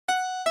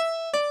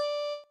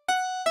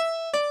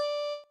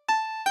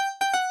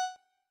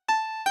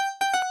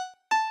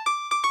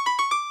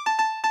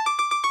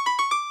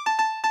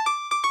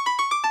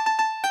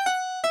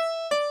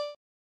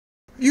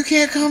You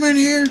can't come in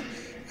here.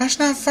 That's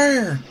not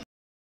fair.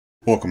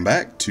 Welcome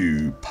back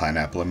to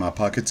Pineapple in My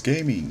Pockets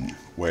Gaming,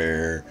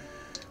 where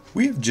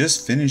we have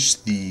just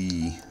finished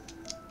the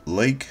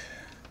Lake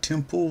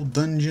Temple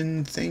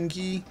Dungeon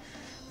thingy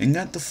and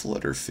got the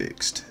flutter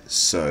fixed.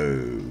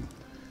 So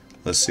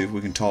let's see if we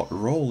can talk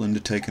Roll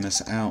into taking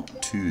us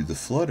out to the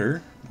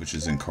flutter, which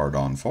is in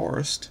Cardon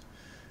Forest,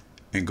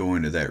 and go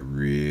into that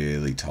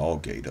really tall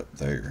gate up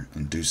there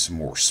and do some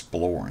more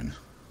exploring.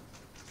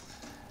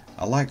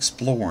 I like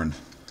exploring.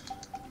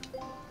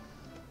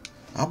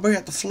 I'll be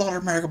at the flutter,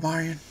 Mega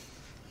Man.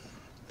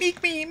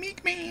 Meek Man,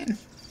 Meek Man.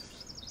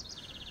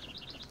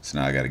 So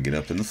now I gotta get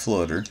up in the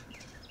flutter.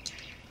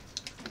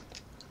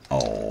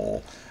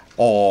 Oh,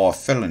 I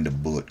fell in the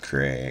butt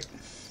crack.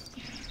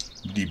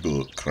 The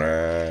butt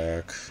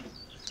crack.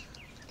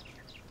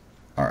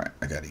 Alright,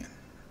 I got in.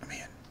 I'm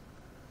in.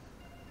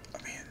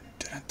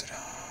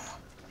 Da-da-da-da.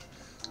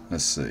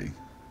 Let's see.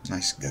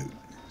 Nice goat.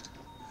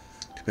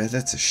 Too bad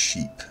that's a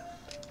sheep.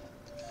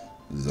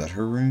 Is that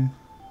her room?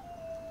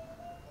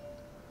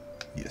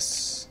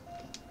 Yes.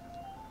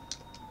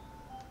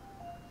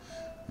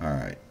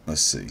 Alright,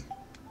 let's see.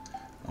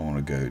 I want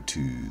to go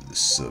to the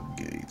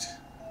subgate.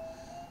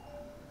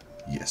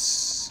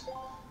 Yes.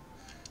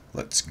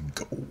 Let's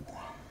go.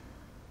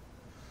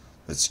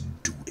 Let's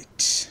do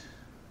it.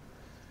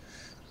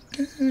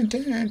 Dun,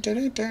 dun,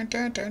 dun, dun,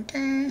 dun, dun,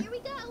 dun. Here we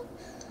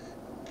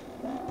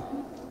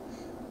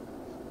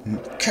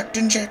go.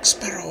 Captain Jack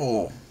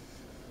Sparrow.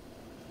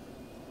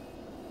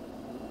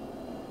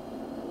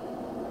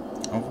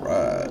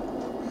 Alright.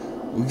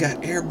 We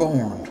got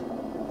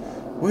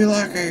airborne. We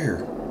like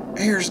air.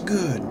 Air's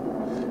good.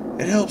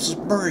 It helps us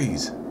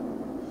breathe.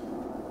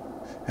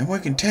 And we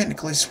can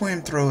technically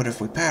swim through it if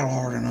we paddle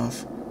hard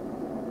enough.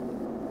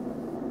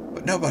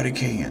 But nobody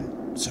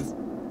can. So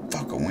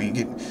fuck it, we ain't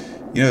getting...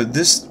 You know,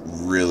 this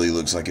really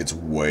looks like it's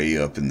way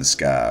up in the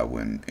sky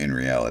when in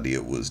reality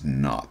it was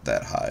not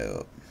that high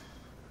up.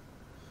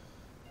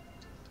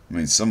 I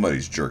mean,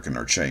 somebody's jerking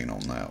our chain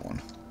on that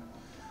one.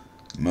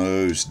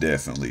 Most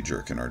definitely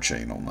jerking our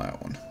chain on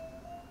that one.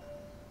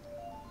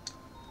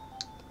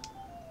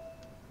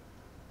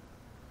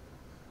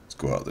 Let's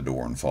go out the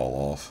door and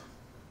fall off.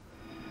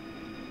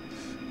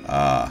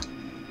 Ah,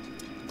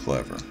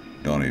 clever.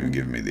 Don't even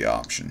give me the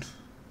option.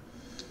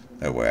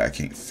 That way I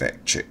can't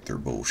fact check their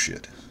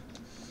bullshit.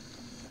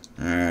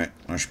 Alright,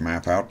 let's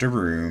map out the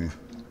room.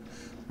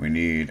 We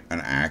need an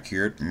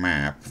accurate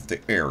map of the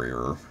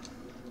area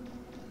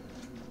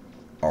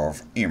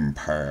of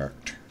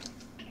impact.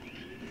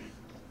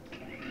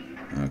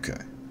 Okay.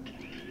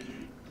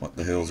 What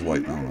the hell's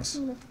waiting on us?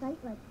 I've never seen a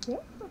site like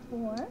this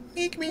before.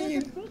 Meek Man.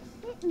 There's a big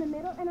pit in the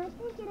middle, and I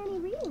can't get any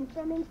readings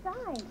from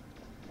inside.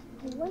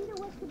 I wonder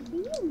what could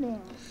be in there.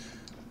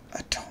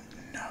 I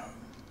don't know.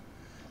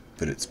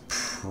 But it's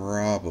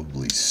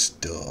probably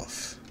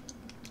stuff. Is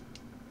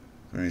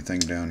there anything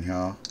down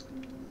here?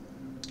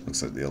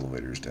 Looks like the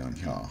elevator's down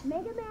here.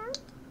 Mega Man?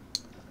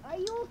 Are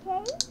you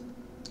okay?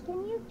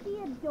 Can you see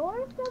a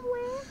door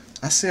somewhere?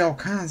 I see all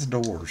kinds of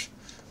doors.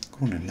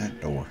 Going in that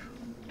door.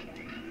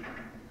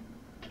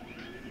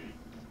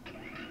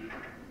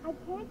 I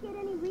can't get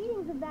any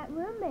readings of that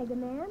room, Mega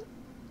Man.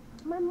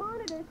 My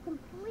monitor's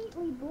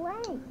completely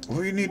blank.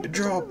 Well, you need to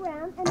Just draw look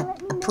around and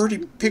let me a know pretty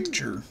what you see.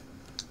 picture.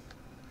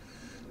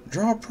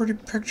 Draw a pretty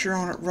picture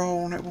on it,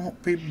 Roll, and it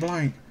won't be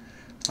blank.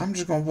 I'm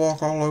just gonna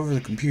walk all over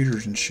the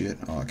computers and shit.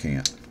 Oh, I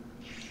can't.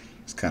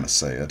 It's kind of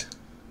sad.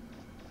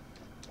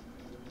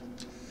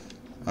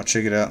 I'll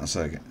check it out in a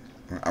second.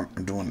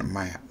 I'm doing the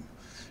map.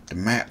 The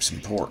map's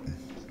important.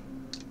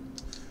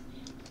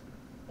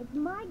 It's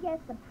my guess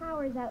the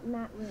power's out in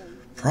that room.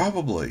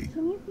 Probably.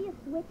 Can you see a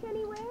switch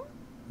anywhere?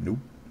 Nope.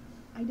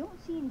 I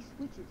don't see any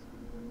switches.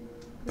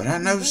 But I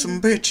know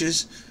some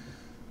bitches.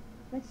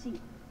 Let's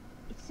see.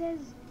 It says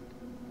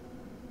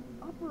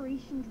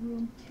Operations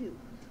Room 2.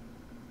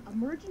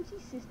 Emergency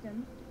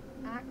system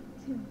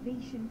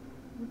activation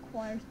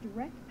requires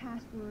direct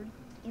password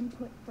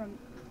input from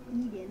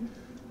Eden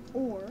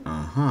or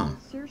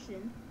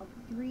insertion of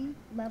 3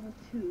 level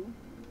 2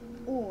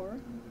 or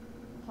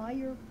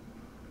higher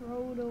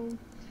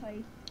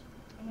prototype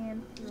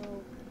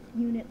Anthro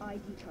unit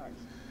ID cards.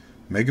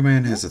 Mega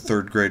Man has a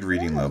 3rd grade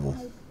reading level.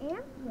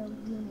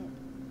 Anthro unit.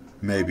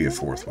 Maybe a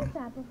I've never 4th heard one. of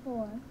that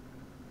before.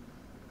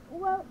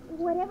 Well,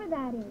 whatever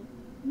that is,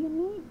 you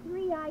need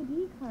 3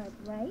 ID cards,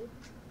 right?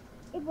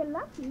 If we're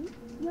lucky,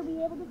 you'll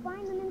be able to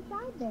find them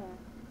inside there.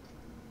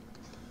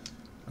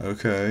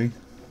 Okay.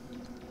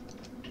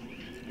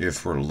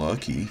 If we're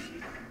lucky.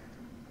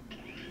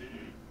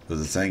 But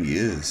the thing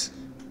is,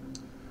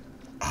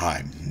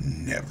 I'm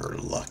never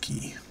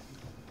lucky.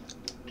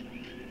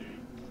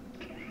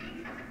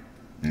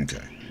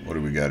 Okay, what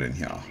do we got in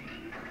here?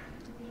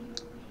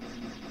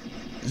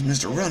 This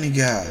Mr. Runny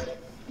guy.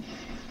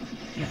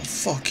 I'm gonna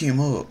fuck him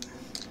up.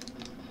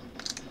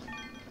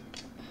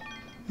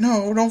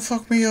 No, don't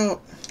fuck me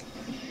up.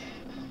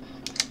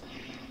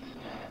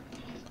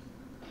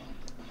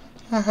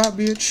 Haha,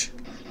 bitch.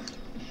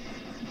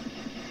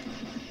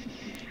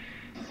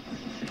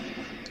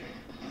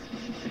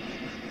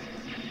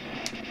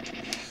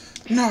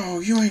 No,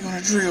 you ain't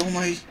gonna drill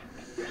me.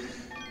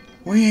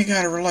 We ain't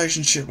got a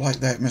relationship like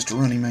that, Mr.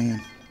 Runny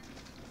Man.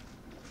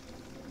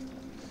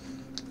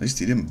 At least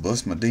he didn't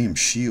bust my damn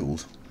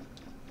shield.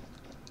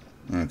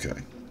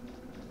 Okay.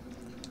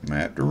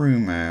 Map the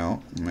room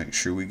out. Make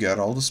sure we got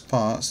all the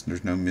spots.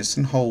 There's no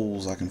missing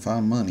holes I can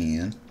find money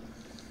in.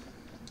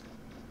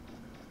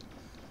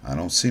 I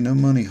don't see no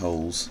money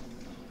holes.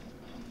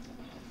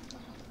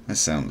 That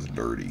sounds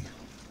dirty.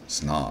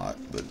 It's not,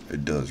 but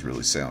it does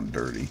really sound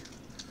dirty.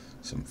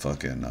 Some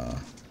fucking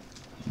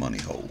money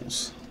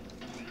holes.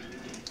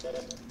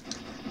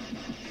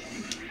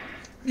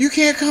 You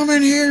can't come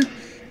in here.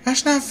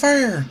 That's not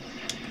fair.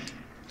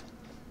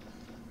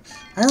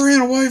 I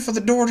ran away for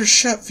the door to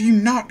shut for you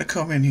not to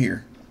come in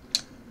here.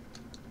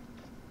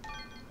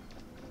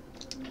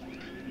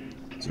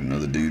 Is there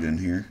another dude in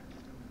here?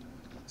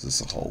 Is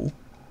this a hole?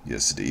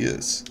 Yes, it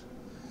is.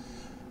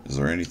 Is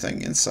there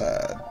anything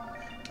inside?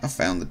 I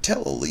found the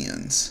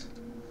telelens.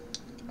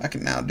 I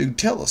can now do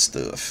tele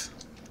stuff.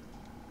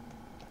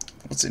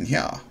 What's in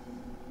here?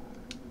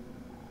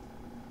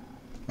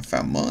 I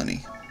found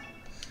money.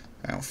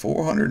 Found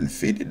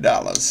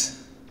 $450.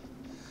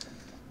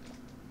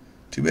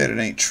 Too bad it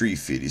ain't tree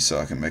fitty, so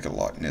I can make a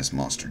Loch Ness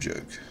monster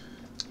joke.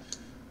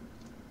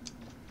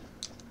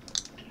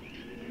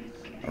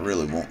 I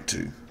really want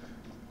to.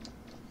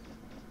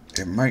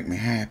 It make me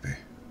happy.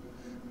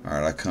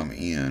 Alright, I come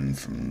in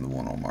from the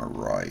one on my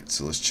right,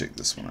 so let's check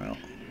this one out.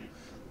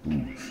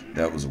 Ooh,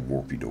 that was a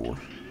warpy door.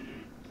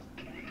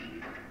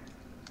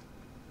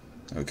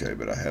 Okay,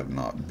 but I have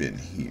not been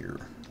here.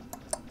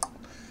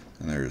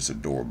 And there's a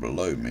door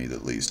below me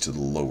that leads to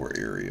the lower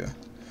area.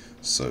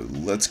 So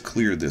let's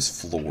clear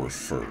this floor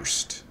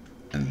first,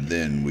 and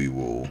then we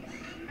will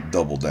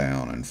double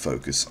down and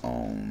focus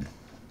on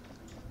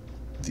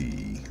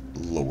the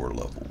lower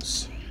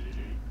levels.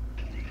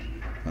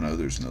 I know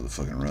there's another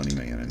fucking runny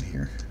man in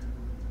here.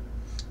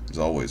 There's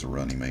always a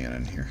runny man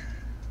in here.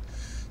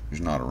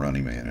 There's not a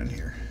runny man in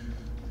here.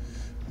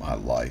 My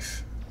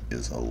life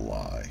is a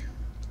lie.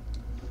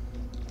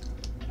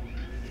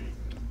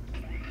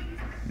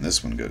 And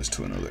this one goes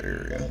to another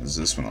area. Does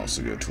this one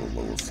also go to a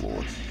lower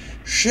floor?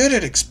 Shit,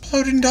 it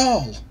exploding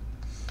doll!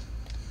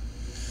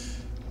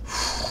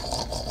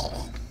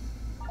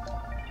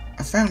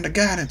 I found a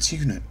guidance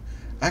unit.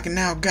 I can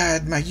now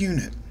guide my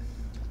unit.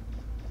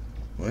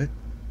 What?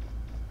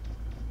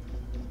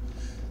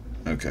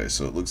 Okay,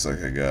 so it looks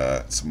like I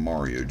got some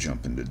Mario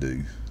jumping to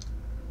do.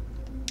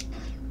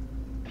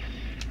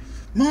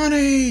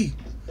 Money!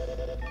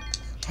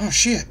 Oh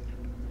shit.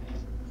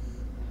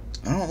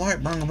 I don't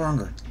like Burger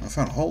Burger. I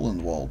found a hole in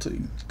the wall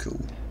too.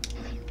 Cool.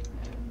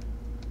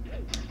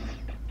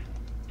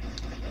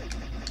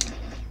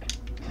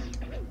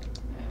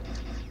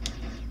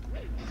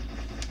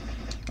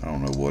 I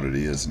don't know what it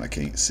is and I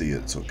can't see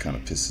it, so it kind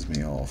of pisses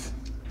me off.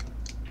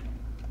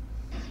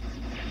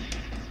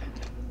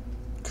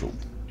 Cool.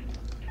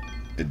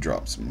 It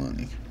drops some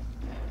money.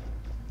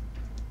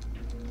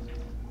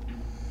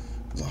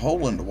 There's a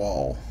hole in the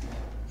wall.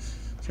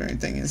 Is there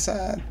anything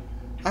inside?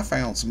 I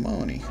found some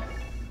money.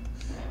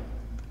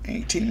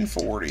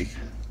 1840.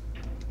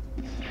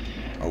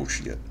 Oh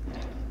shit.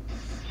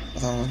 I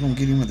thought I was gonna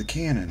get him with a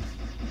cannon.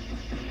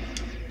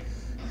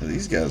 Now,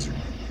 these guys are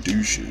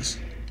douches.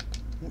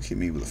 Don't hit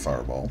me with a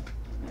fireball.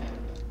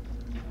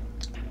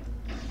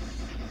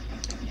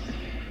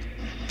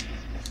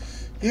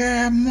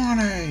 Yeah,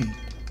 money!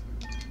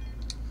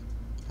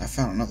 I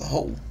found another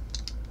hole.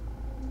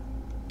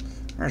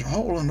 There's a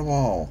hole in the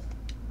wall.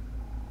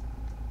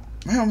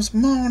 Mom's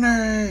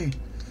money!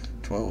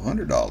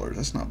 $1,200.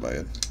 That's not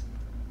bad.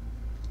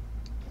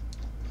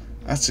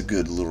 That's a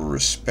good little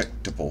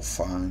respectable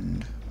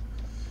find.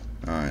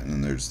 Alright, and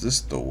then there's this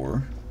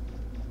door.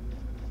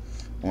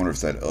 I wonder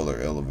if that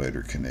other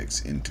elevator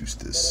connects into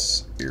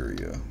this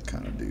area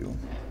kind of deal.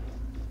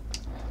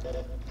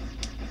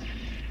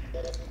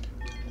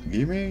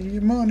 Give me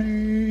your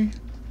money.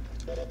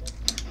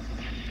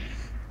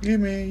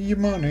 Give me your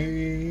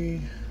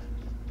money.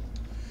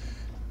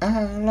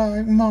 I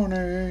like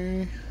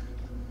money.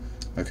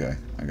 Okay,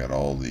 I got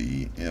all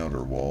the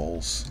outer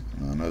walls.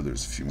 I know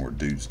there's a few more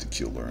dudes to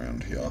kill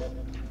around here.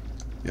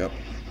 Yep.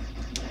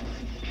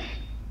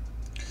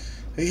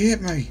 He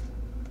hit me.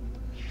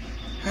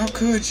 How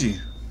could you?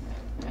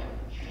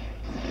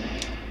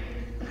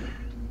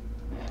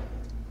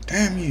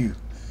 Damn you.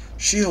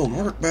 Shield,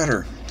 work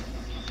better.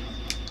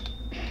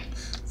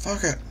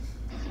 Fuck it.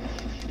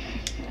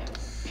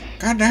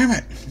 God damn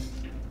it.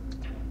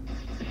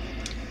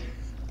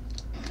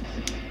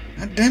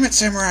 God damn it,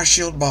 Samurai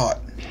Shield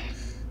bot.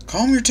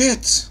 Calm your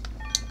tits.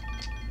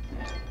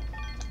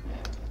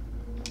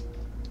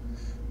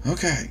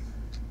 Okay.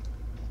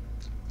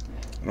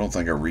 I don't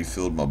think I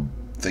refilled my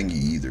thingy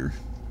either.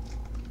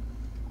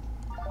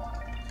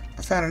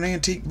 I found an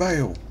antique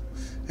bell.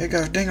 It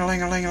goes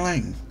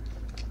ding-a-ling-a-ling-a-ling.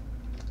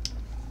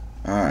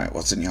 Alright,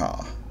 what's in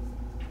y'all?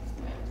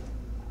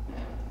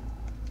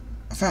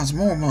 I found some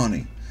more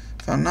money.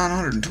 Found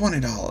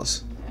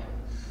 $920.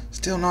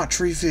 Still not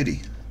tree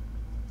fitty.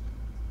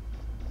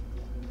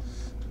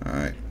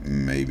 Alright,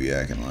 maybe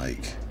I can,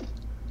 like...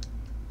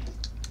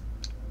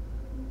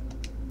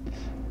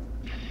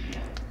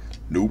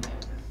 Nope.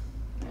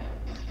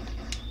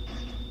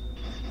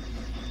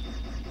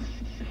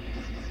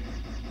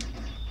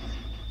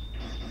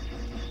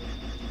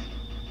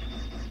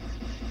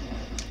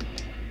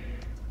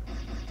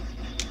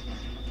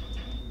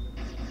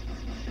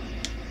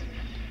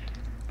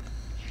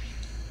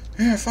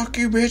 Yeah, fuck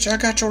you, bitch. I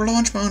got your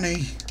lunch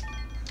money.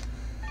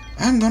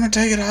 I'm gonna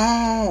take it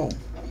all.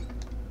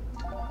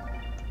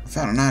 I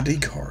found an ID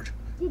card.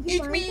 Did you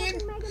find something,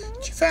 Mega Man?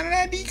 Did you find an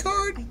ID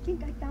card? I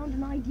think I found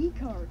an ID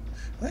card.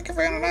 I think I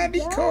found an ID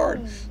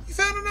card. You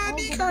found an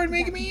ID card,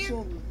 Mega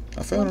Man?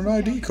 I found an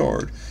ID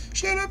card.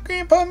 Shut up,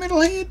 Grandpa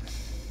Middlehead.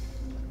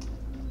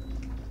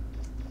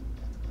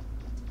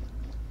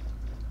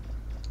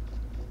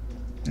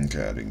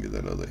 Okay, I didn't get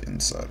that other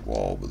inside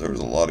wall, but there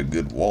was a lot of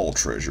good wall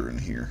treasure in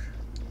here.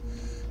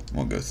 I'm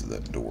gonna go through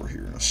that door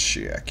here in a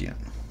second.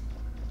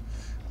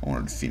 I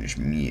wanted to finish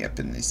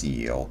mapping this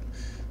out.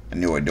 I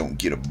know I don't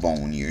get a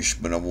bonus,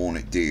 but I want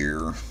it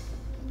there.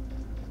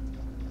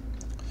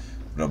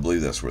 But I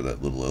believe that's where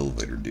that little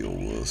elevator deal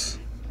was.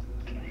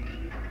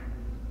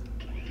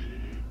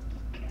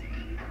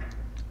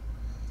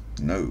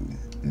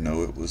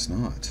 No, it was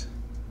not.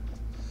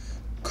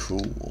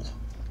 Cool.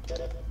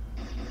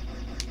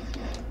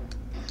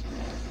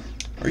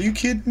 Are you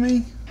kidding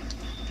me?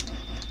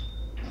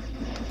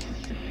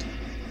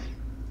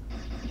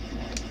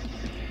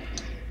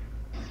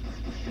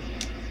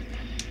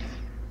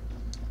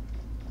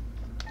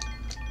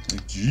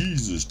 Like,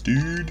 Jesus,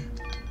 dude.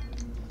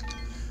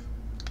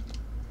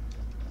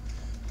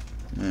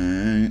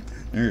 Alright,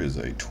 there is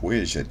a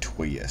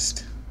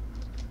twist.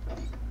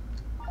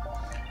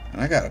 And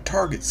I got a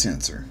target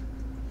sensor.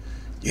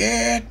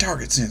 Yeah,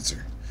 target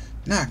sensor.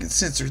 Now I can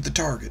censor the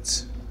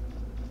targets.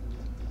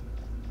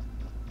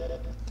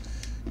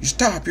 You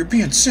stop, you're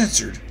being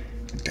censored.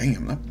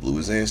 Damn, that blew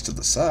his ass to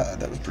the side.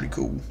 That was pretty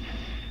cool.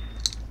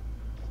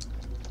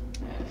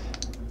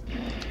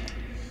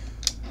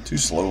 Too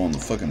slow on the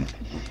fucking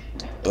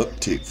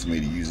uptick for me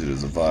to use it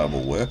as a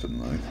viable weapon,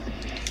 though.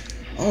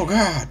 Oh,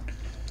 God.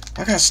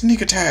 I got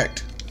sneak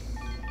attacked.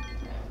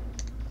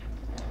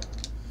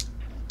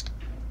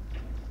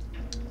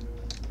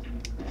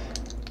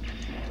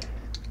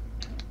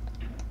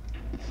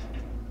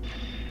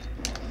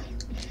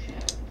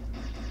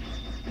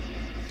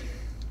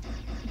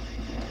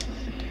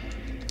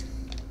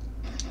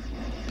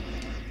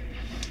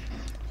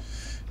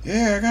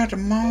 Yeah, I got the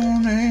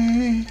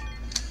money,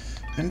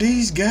 and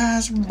these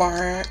guys are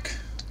back.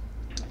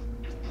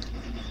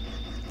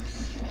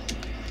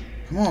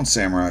 Come on,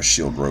 Samurai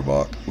Shield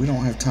Robot. We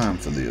don't have time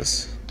for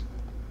this.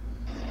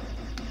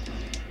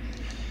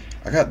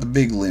 I got the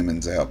big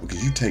lemons out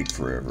because you take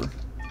forever. Did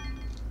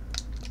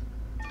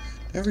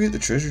I ever get the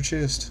treasure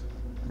chest?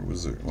 Or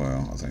was there?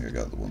 Well, I think I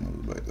got the one that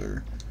was back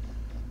there.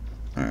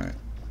 Alright,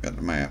 got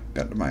the map.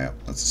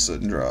 That's a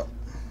sudden drop.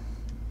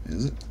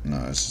 Is it?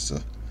 No, it's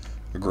just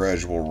a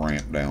gradual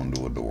ramp down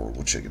to a door.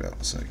 We'll check it out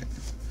in a second.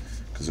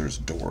 Because there's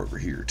a door over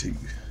here, too.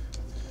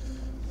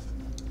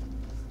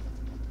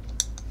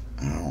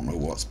 I don't know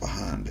what's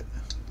behind it.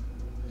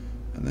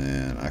 And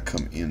then I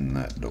come in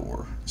that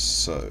door.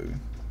 So,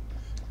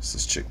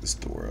 let's check this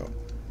door out.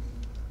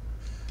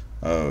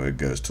 Oh, it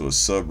goes to a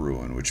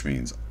sub-ruin, which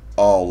means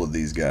all of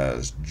these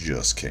guys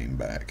just came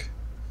back.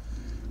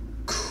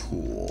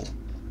 Cool.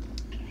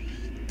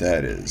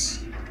 That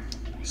is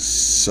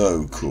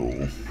so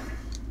cool.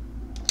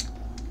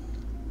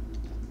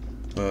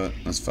 But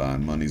that's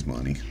fine. Money's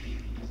money.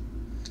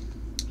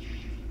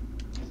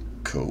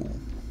 Cool.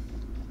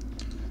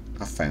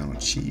 I found a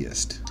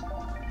chest.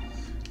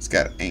 It's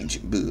got an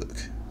ancient book.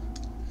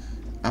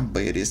 I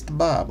bet it's the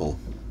Bible.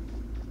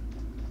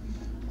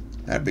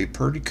 That'd be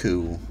pretty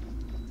cool.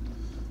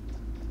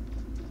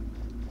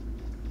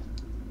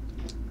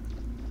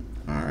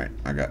 Alright,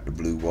 I got the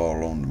blue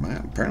wall on the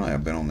map. Apparently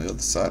I've been on the other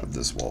side of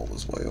this wall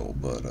as well,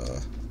 but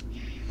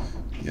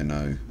you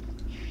know,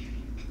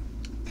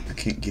 I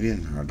can't get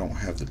in there. I don't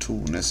have the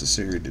tool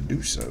necessary to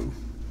do so.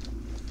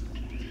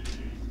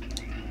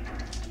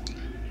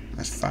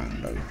 That's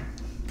fine though.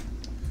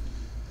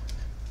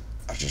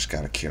 I just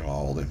gotta kill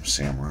all them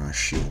Samurai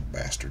Shield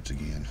bastards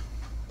again.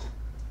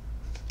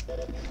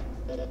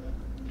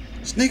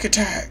 Sneak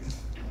attack!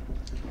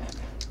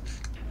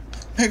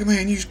 Mega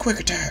Man used quick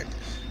attack.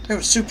 That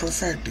was super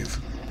effective.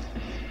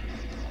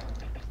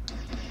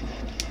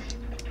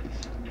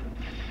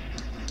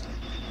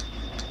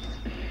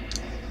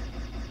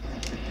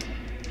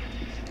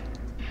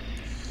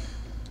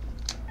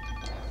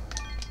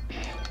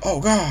 Oh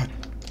God!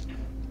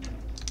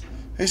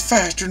 He's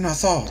faster than I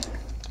thought.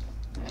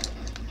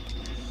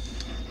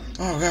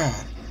 Oh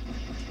God.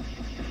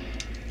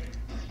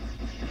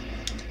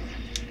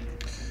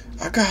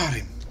 I got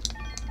him.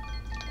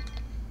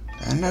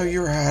 I know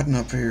you're hiding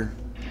up here.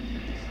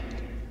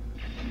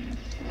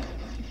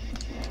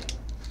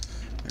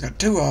 I got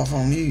two off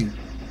on you.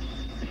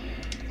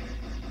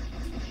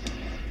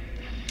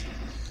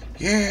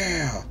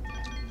 Yeah.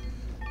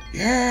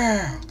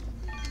 Yeah.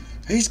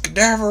 He's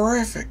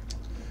cadaverific.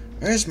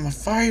 It's my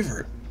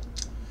favorite.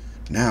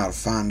 Now to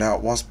find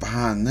out what's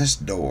behind this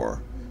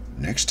door.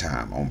 Next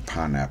time on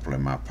Pineapple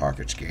in My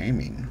Pockets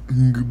Gaming.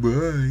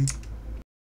 Goodbye.